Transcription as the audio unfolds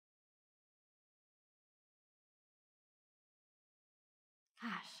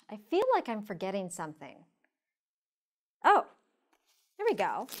Gosh, I feel like I'm forgetting something. Oh, there we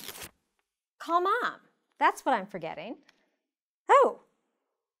go. Call mom. That's what I'm forgetting. Oh,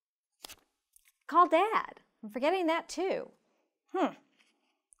 call dad. I'm forgetting that too.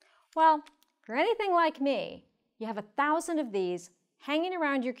 Well, if you're anything like me, you have 1,000 of these hanging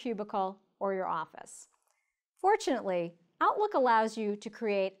around your cubicle or your office. Fortunately, Outlook allows you to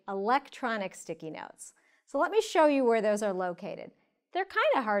create electronic sticky notes. So let me show you where those are located. They're kind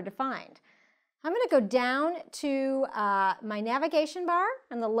of hard to find. I'm going to go down to my navigation bar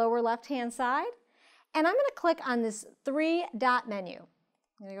on the lower left-hand side, and I'm going to click on this 3-dot menu.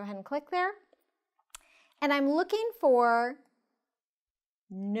 I'm going to go ahead and click there, and I'm looking for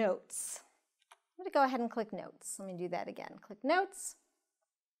Notes. I'm going to go ahead and click Notes. Let me do that again. Click Notes.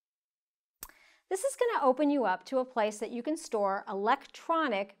 This is going to open you up to a place that you can store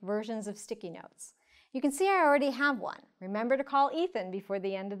electronic versions of sticky notes. You can see I already have one. Remember to call Ethan before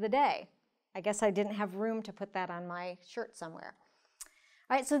the end of the day. I guess I didn't have room to put that on my shirt somewhere.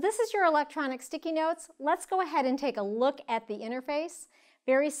 All right, so this is your electronic sticky notes. Let's go ahead and take a look at the interface.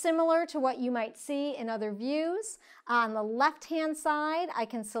 Very similar to what you might see in other views. On the left-hand side, I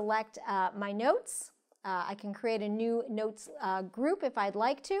can select my notes. I can create a new notes group if I'd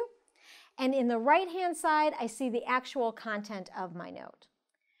like to. And in the right-hand side, I see the actual content of my note.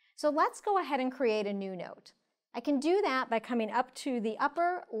 So let's go ahead and create a new note. I can do that by coming up to the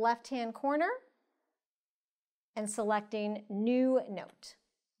upper left-hand corner and selecting New Note.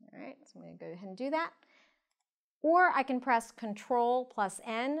 All right, so I'm going to go ahead and do that. Or I can press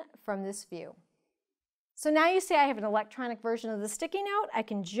Control+N from this view. So now you see I have an electronic version of the sticky note. I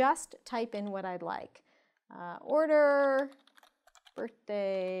can just type in what I'd like. Order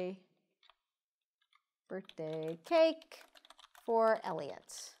birthday cake for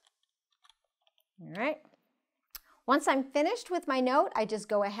Elliot. All right. Once I'm finished with my note, I just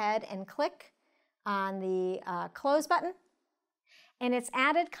go ahead and click on the close button. And it's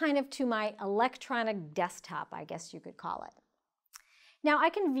added kind of to my electronic desktop, I guess you could call it. Now I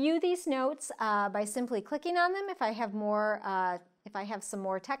can view these notes by simply clicking on them if I have more, if I have some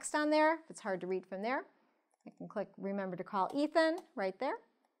more text on there, if it's hard to read from there. I can click Remember to Call Ethan right there.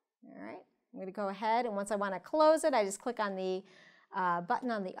 All right. I'm going to go ahead, and once I want to close it, I just click on the button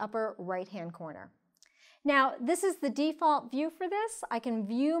on the upper right-hand corner. Now, this is the default view for this. I can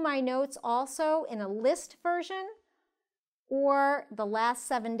view my notes also in a list version or the last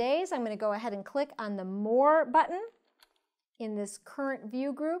 7 days. I'm going to go ahead and click on the More button in this current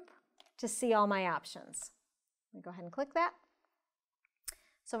view group to see all my options. Let me go ahead and click that.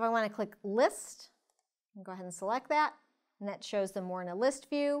 So if I want to click List, I'll go ahead and select that, and that shows them more in a list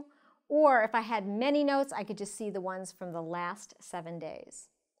view. Or if I had many notes, I could just see the ones from the last 7 days.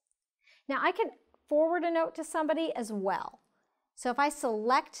 Now I can forward a note to somebody as well. So if I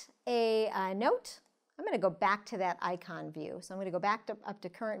select a note, I'm going to go back to that icon view. So I'm going to go back up to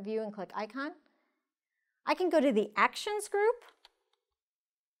current view and click icon. I can go to the actions group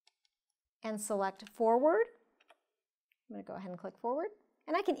and select forward. I'm going to go ahead and click forward.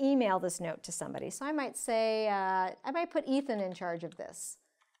 And I can email this note to somebody. So I might say, I might put Ethan in charge of this.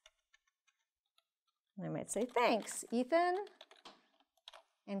 And I might say, thanks, Ethan,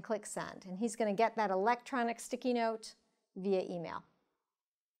 and click send. And he's going to get that electronic sticky note via email.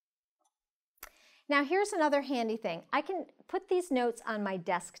 Now here's another handy thing. I can put these notes on my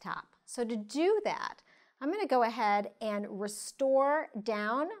desktop. So to do that, I'm going to go ahead and restore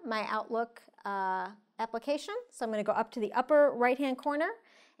down my Outlook application. So I'm going to go up to the upper right-hand corner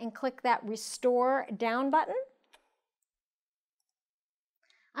and click that Restore Down button.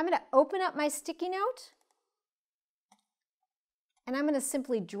 I'm going to open up my sticky note, and I'm going to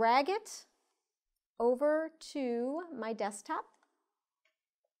simply drag it over to my desktop.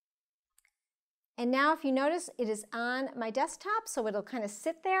 And now if you notice, it is on my desktop, so it'll kind of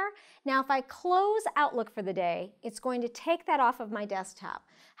sit there. Now if I close Outlook for the day, it's going to take that off of my desktop.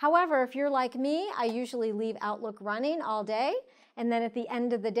 However, if you're like me, I usually leave Outlook running all day, and then at the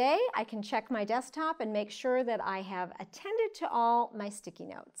end of the day, I can check my desktop and make sure that I have attended to all my sticky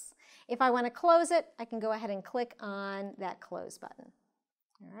notes. If I want to close it, I can go ahead and click on that close button.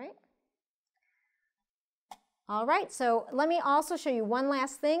 All right. All right, so let me also show you one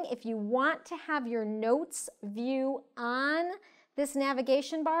last thing. If you want to have your notes view on this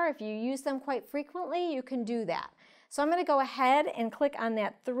navigation bar, if you use them quite frequently, you can do that. So I'm going to go ahead and click on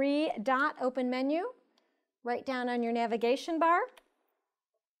that 3-dot open menu right down on your navigation bar.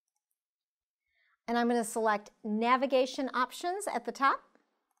 And I'm going to select Navigation Options at the top.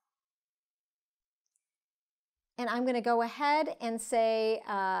 And I'm going to go ahead and say,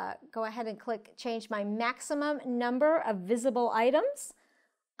 go ahead and click Change my maximum number of visible items.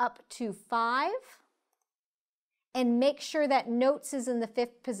 up to 5 and make sure that Notes is in the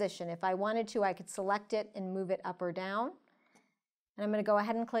 5th position. If I wanted to, I could select it and move it up or down. And I'm going to go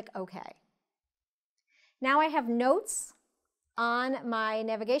ahead and click OK. Now I have Notes on my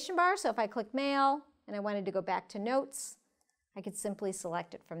navigation bar, so if I click Mail and I wanted to go back to Notes, I could simply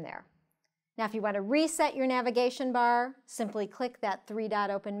select it from there. Now if you want to reset your navigation bar, simply click that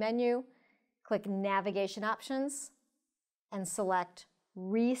 3-dot open menu, click Navigation Options, and select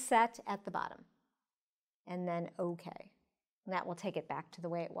Reset at the bottom, and then OK. And that will take it back to the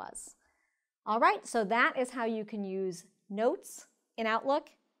way it was. All right, so that is how you can use Notes in Outlook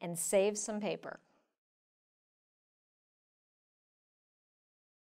and save some paper.